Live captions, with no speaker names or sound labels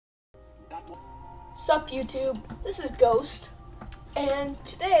Sup YouTube, this is Ghost, and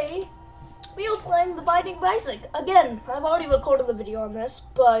today we are playing The Binding of Isaac. Again, I've already recorded the video on this,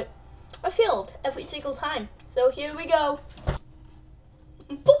 but I failed every single time. So here we go.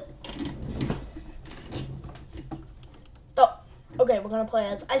 Boop. Oh, okay, we're gonna play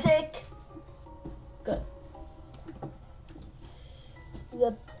as Isaac. Good.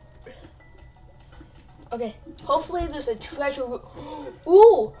 Okay, hopefully there's a treasure room.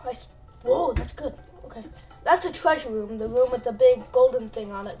 Ooh, whoa, that's good. Okay, that's a treasure room. The room with the big golden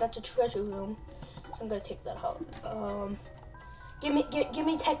thing on it. That's a treasure room. So I'm gonna take that out. Give me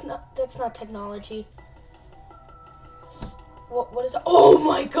that's not technology. What is that? Oh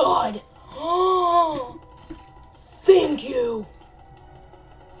my God! Oh, thank you.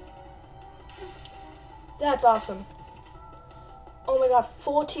 That's awesome. Oh my God,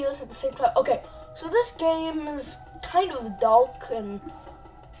 4 tears at the same time. Okay, so this game is kind of dark and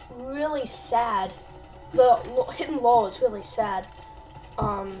really sad. The hidden low is really sad.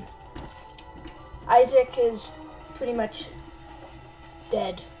 Isaac is pretty much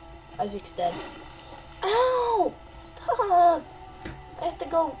dead. Isaac's dead. Ow! Stop! I have to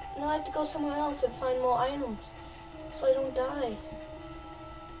go. Now I have to go somewhere else and find more items, so I don't die.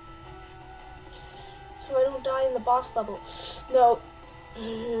 So I don't die in the boss level. No.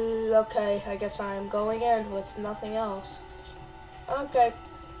 Okay, I guess I'm going in with nothing else. Okay.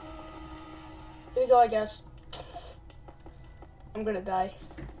 Here we go, I guess. I'm gonna die.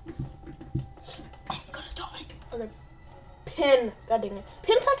 I'm gonna die. Okay. Pin. God dang it.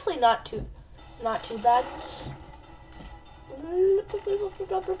 Pin's actually not too bad.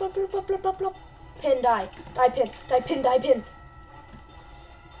 Pin, die. Die, pin. Die, pin, die, pin.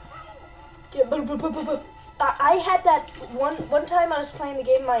 I had that one time I was playing the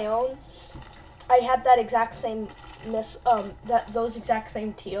game my own. I had that exact same those exact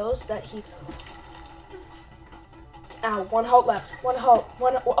same TOs that he. Ow! 1 heart left. 1 heart.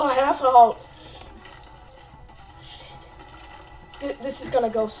 Half a heart. Shit. This is gonna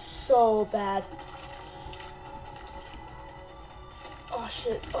go so bad. Oh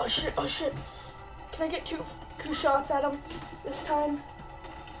shit! Oh shit! Oh shit! Can I get two shots at him this time?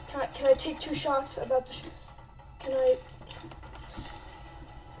 Can I take 2 shots about the? Can I?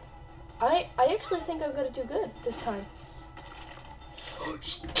 I actually think I'm gonna do good this time.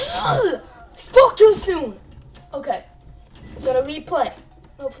 Spoke too soon. Okay, I'm gonna replay.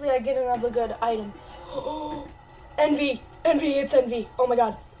 Hopefully I get another good item. Envy, it's Envy. Oh my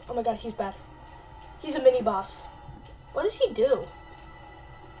god, he's bad. He's a mini boss. What does he do?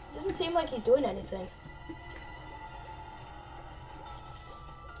 It doesn't seem like he's doing anything.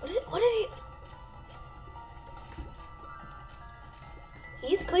 What is he?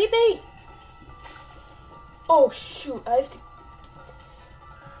 He's creepy. Oh shoot, I have to.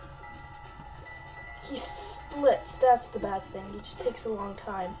 He splits, that's the bad thing. He just takes a long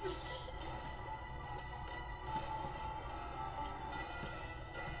time.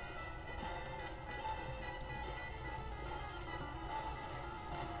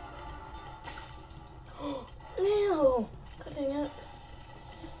 Ew, God dang it.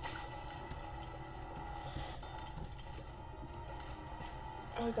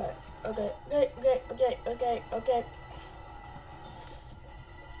 Okay.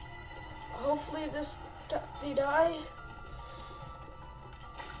 Hopefully they die.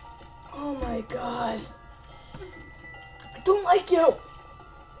 Oh my God. I don't like you.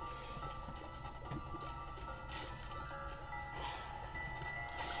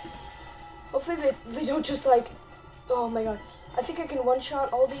 Hopefully they don't just like, oh my God. I think I can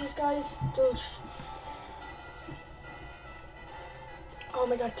one-shot all these guys. Oh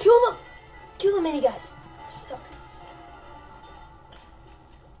my God, kill them! Kill the mini guys. Suck.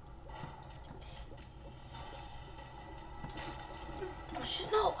 Oh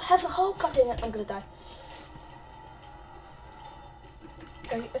shit, no! Have a hole. God dang it, I'm gonna die.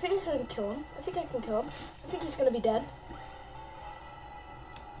 I think I can kill him. I think he's gonna be dead.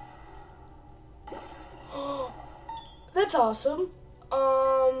 That's awesome.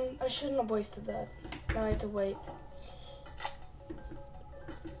 I shouldn't have wasted that. Now I have to wait.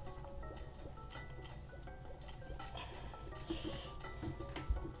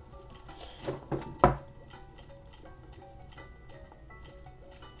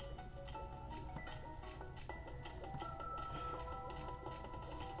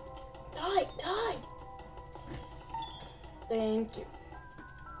 Die! Thank you.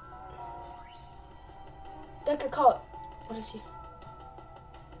 Deca caught. What is he?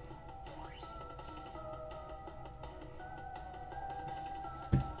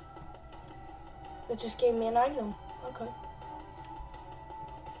 That just gave me an item. Okay.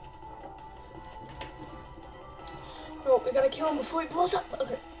 No, we gotta kill him before he blows up.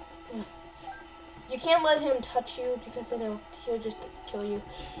 Okay. You can't let him touch you because then he'll just kill you.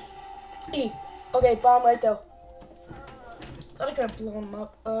 E. Okay, bomb right there. Thought I could have blown him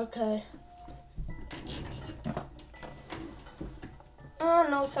up. Okay. Oh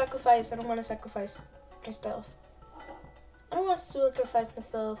no, sacrifice. I don't want to sacrifice myself. I don't want to sacrifice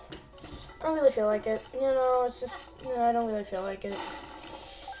myself. I don't really feel like it. You know, it's just, no, I don't really feel like it.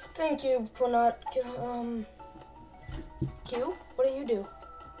 Thank you for not, Q? What do you do?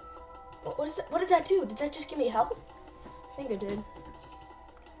 What is that? What did that do? Did that just give me health? I think it did.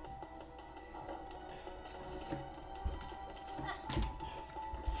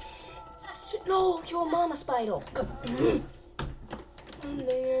 Shit, no, you're a mama spider. Oh, dang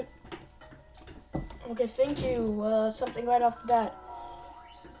it. Okay, thank you. Something right off the bat.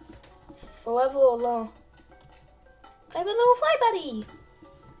 Forever alone. I have a little fly buddy.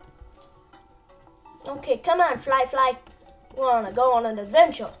 Okay, come on, fly, fly. We wanna go on an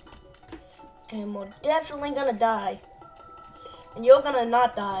adventure. And we're definitely gonna die. And you're gonna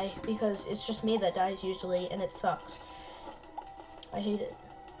not die because it's just me that dies usually and it sucks. I hate it.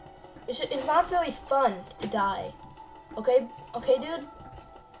 It's not very fun to die. Okay? Okay, dude?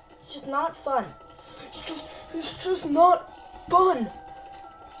 It's just not fun. It's just not fun.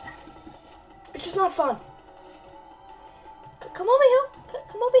 It's just not fun. Come over here.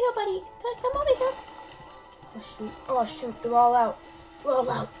 Come over here, buddy. Come over here. Oh, shoot. Oh, shoot. They're all out. We're all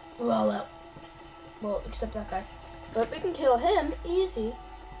out. We're all out. Well, except that guy. But we can kill him easy.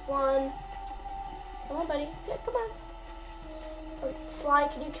 One. Come on, buddy. Yeah, come on. Okay, fly,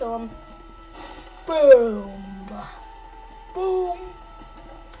 can you kill him? Boom. Boom.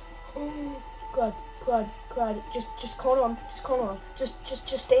 Oh, God. Just corner him. Just corner him.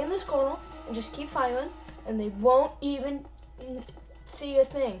 Just stay in this corner and just keep firing. And they won't even see a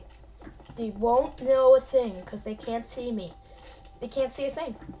thing. They won't know a thing because they can't see me. They can't see a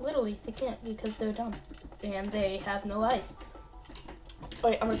thing. Literally, they can't because they're dumb. And they have no eyes.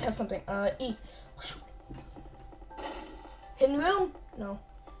 Wait, I'm gonna test something. E. Hidden room? No.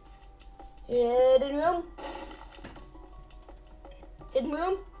 Hidden room? Hidden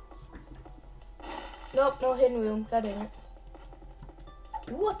room? Nope, no hidden room. That ain't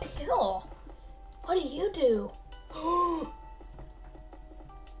it. Ooh, a pill. What do you do?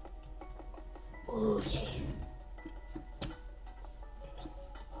 Ooh, yeah.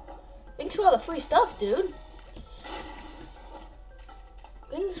 Thanks for all the free stuff, dude.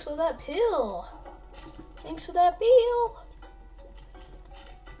 Thanks for that pill. Thanks for that pill.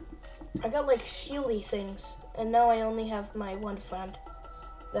 I got like shieldy things, and now I only have my one friend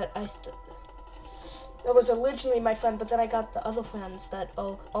that that was originally my friend, but then I got the other friends that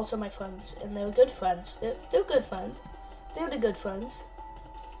are also my friends, and they were good friends. They're good friends. They're the good friends.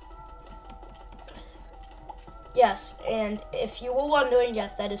 Yes, and if you were wondering,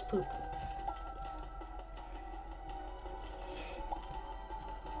 yes, that is poop.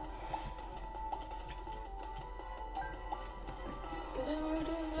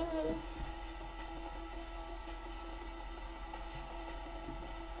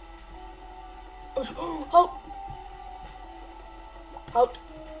 Out! Out!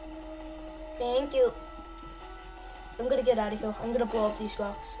 Thank you. I'm gonna get out of here. I'm gonna blow up these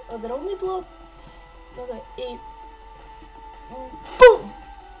rocks. Oh, that only blow up. Okay, boom!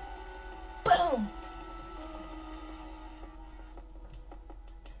 Boom!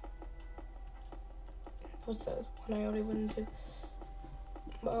 What's that one I already went into?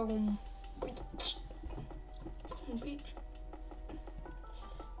 Beach.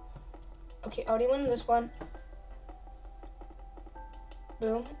 Okay, I already won this one.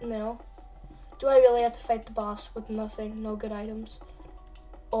 Boom, now. Do I really have to fight the boss with nothing, no good items?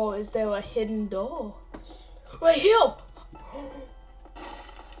 Or is there a hidden door? Right here!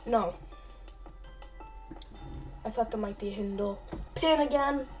 No. I thought there might be a hidden door. Pin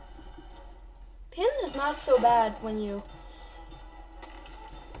again! Pin is not so bad when you...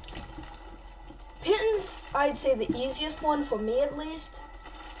 Pin's, I'd say the easiest one for me at least.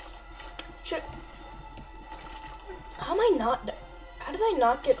 Shit. How am I not... How did I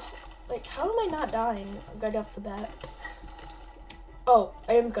not get... Like, how am I not dying right off the bat? Oh,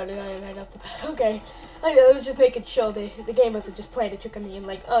 I am gonna die right off the bat. Okay. I was just making sure the game wasn't just playing a trick on me and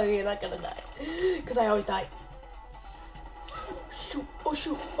like, oh, you're not gonna die. Because I always die. Shoot. Oh,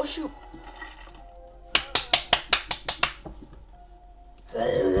 shoot. Oh, shoot.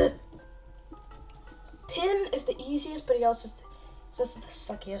 Pin is the easiest, but he also is the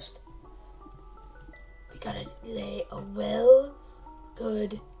suckiest. We gotta lay a well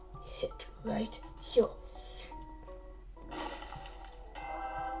good hit right here.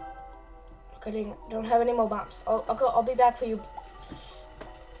 Good dang it. Don't have any more bombs. I'll be back for you.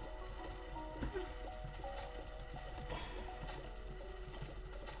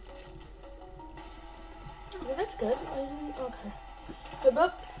 Okay, that's good. Okay. Hop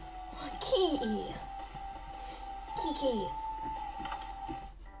up. Key. Key.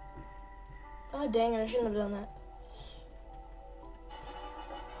 Oh dang it! I shouldn't have done that.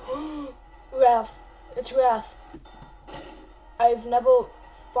 Wrath. It's Wrath. I've never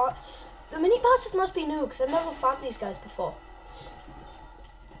fought. The mini bosses must be new because I've never fought these guys before.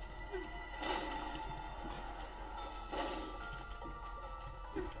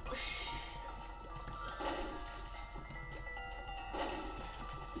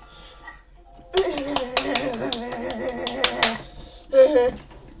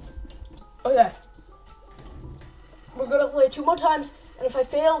 Okay. We're gonna play 2 more times, and if I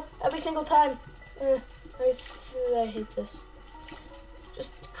fail every single time, I hate this.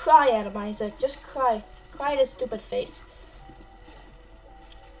 Just cry at him, Isaac. Just cry. Cry at his stupid face.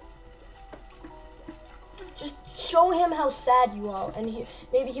 Just show him how sad you are, and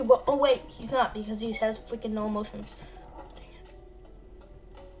maybe he will. Oh wait, he's not because he has freaking no emotions.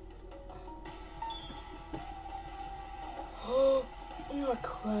 Oh, I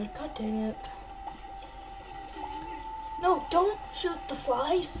cried. God dang it. No, don't shoot the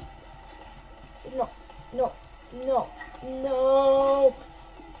flies. No.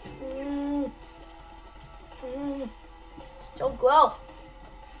 So gross.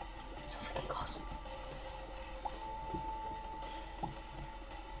 So freaking gross.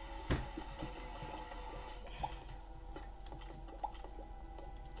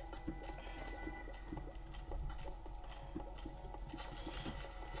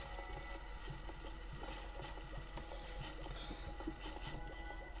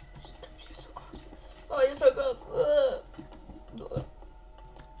 Oh, you're so gross.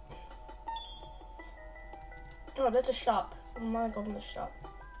 Oh, that's a shop. I'm gonna go in the shop.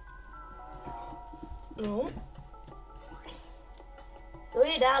 No.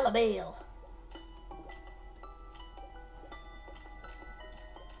 $3 bill.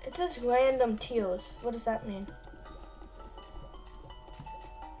 It says random tiers. What does that mean?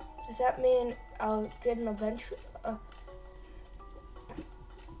 Does that mean I'll get an adventure? A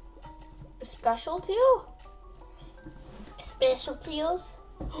special tier? Special tiers?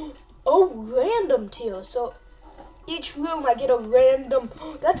 Oh, random tiers. So each room I get a random.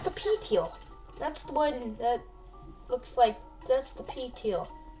 That's the P tier. That's the one that looks like. That's the P tier.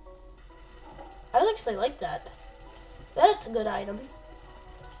 I actually like that. That's a good item.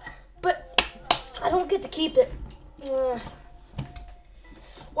 But I don't get to keep it.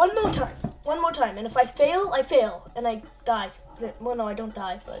 One more time. And if I fail, I fail. And I die. Well, no, I don't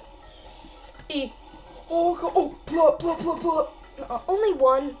die, but. Oh, God. Oh, blah. Only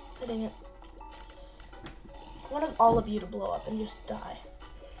one. Dang it. I wanted all of you to blow up and just die.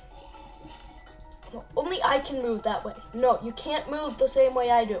 No, only I can move that way. No, you can't move the same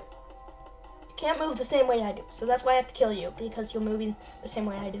way I do. You can't move the same way I do. So that's why I have to kill you, because you're moving the same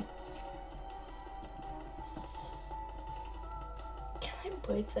way I do. Can I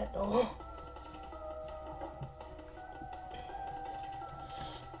break that door?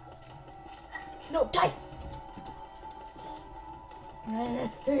 No, die!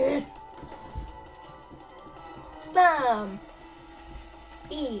 Bam!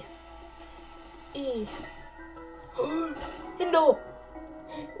 Hindo!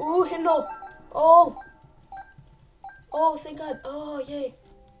 Ooh, Hindo! Oh! Oh, thank God. Oh, yay.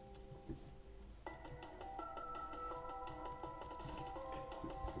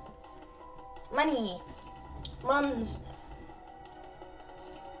 Money. Runs.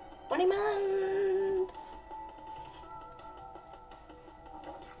 Money man.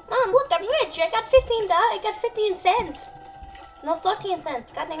 Mom, look, I'm rich. I got $15. I got 15 cents. No, 13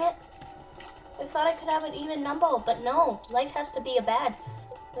 cents. God dang it. I thought I could have an even number, but no. Life has to be a bad.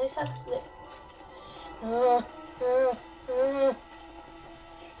 Life has to.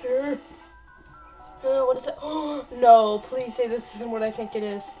 What is it? Oh, no, please say this isn't what I think it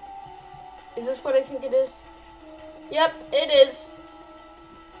is. Is this what I think it is? Yep, it is.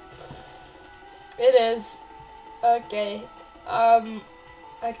 It is. Okay.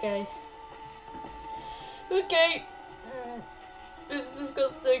 Okay. Okay. It's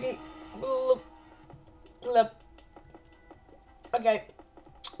disgusting. Okay.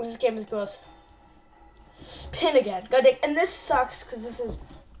 This game is gross. Pin again. God dang. And this sucks because this is.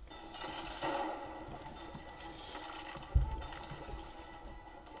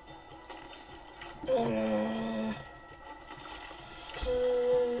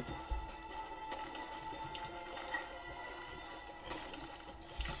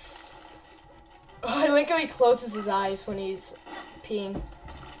 he closes his eyes when he's peeing.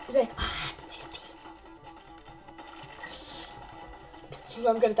 He's like, ah, nice pee.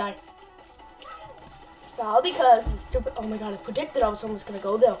 I'm gonna die. It's all because stupid. Oh my god, I predicted I was almost gonna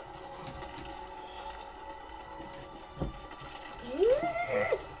go there.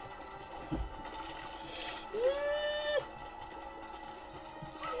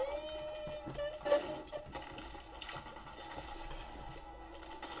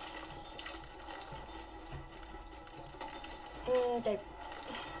 Okay.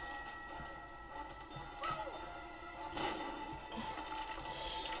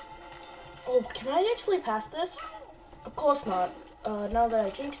 Oh, can I actually pass this? Of course not. Now that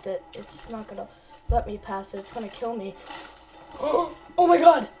I jinxed it, it's not gonna let me pass it. It's gonna kill me. Oh my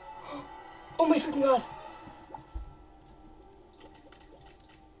god! Oh my freaking god!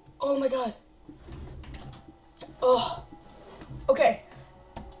 Oh my god! Oh. Okay.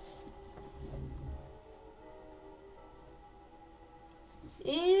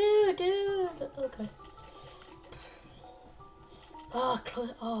 Ew, dude. Okay. Ah,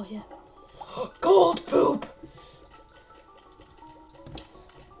 oh yeah. Gold poop.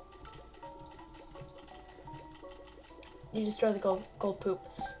 You destroy the gold poop.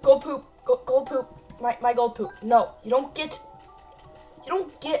 Gold poop. Gold poop. My gold poop. No, you don't get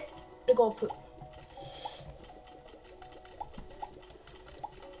the gold poop.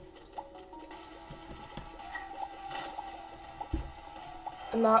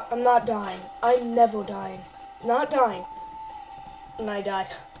 I'm not dying. I'm never dying. Not dying. And I die.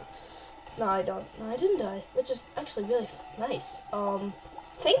 No, I don't. No, I didn't die. Which is actually really nice.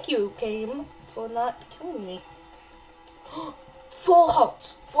 Thank you, game, for not killing me. 4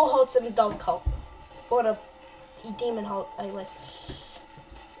 hearts. 4 hearts in a dog cult. Or a demon heart, anyway.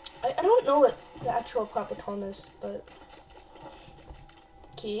 I don't know what the actual proper term is, but...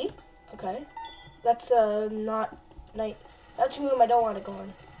 Key? Okay. That's, not... night. That's a room I don't want to go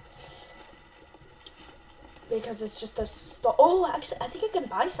in. Because it's just a store. Oh, actually, I think I can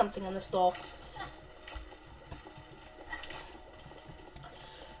buy something in the store.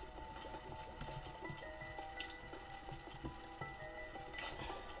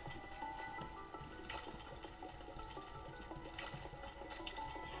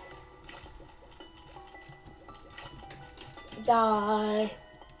 Die.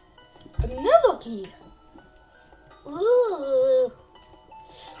 Another key. Ooh.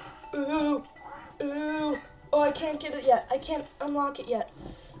 Ooh. Ooh. Oh, I can't get it yet. I can't unlock it yet.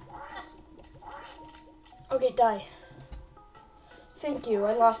 Okay, die. Thank you.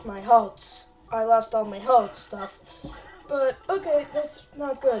 I lost my hearts. I lost all my heart stuff. But, okay, that's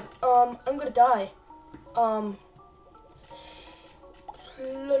not good. I'm gonna die.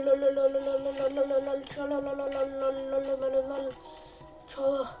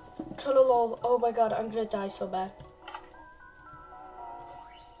 Oh my god, I'm gonna die so bad.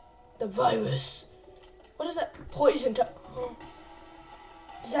 The virus. What is that? Poison. Does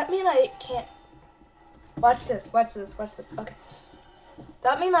that mean I can't? Watch this. Watch this. Watch this. Okay. Does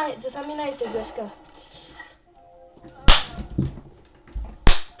that mean I have to risk a?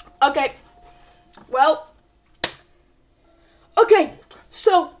 Okay. Well. Okay.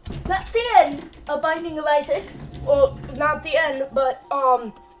 So that's the end of Binding of Isaac. Well, not the end, but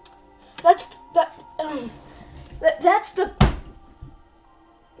that's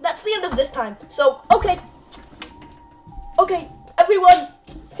the end of this time. So, okay, everyone,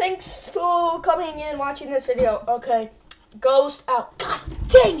 thanks for coming and watching this video. Okay, Ghost out. God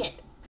dang it.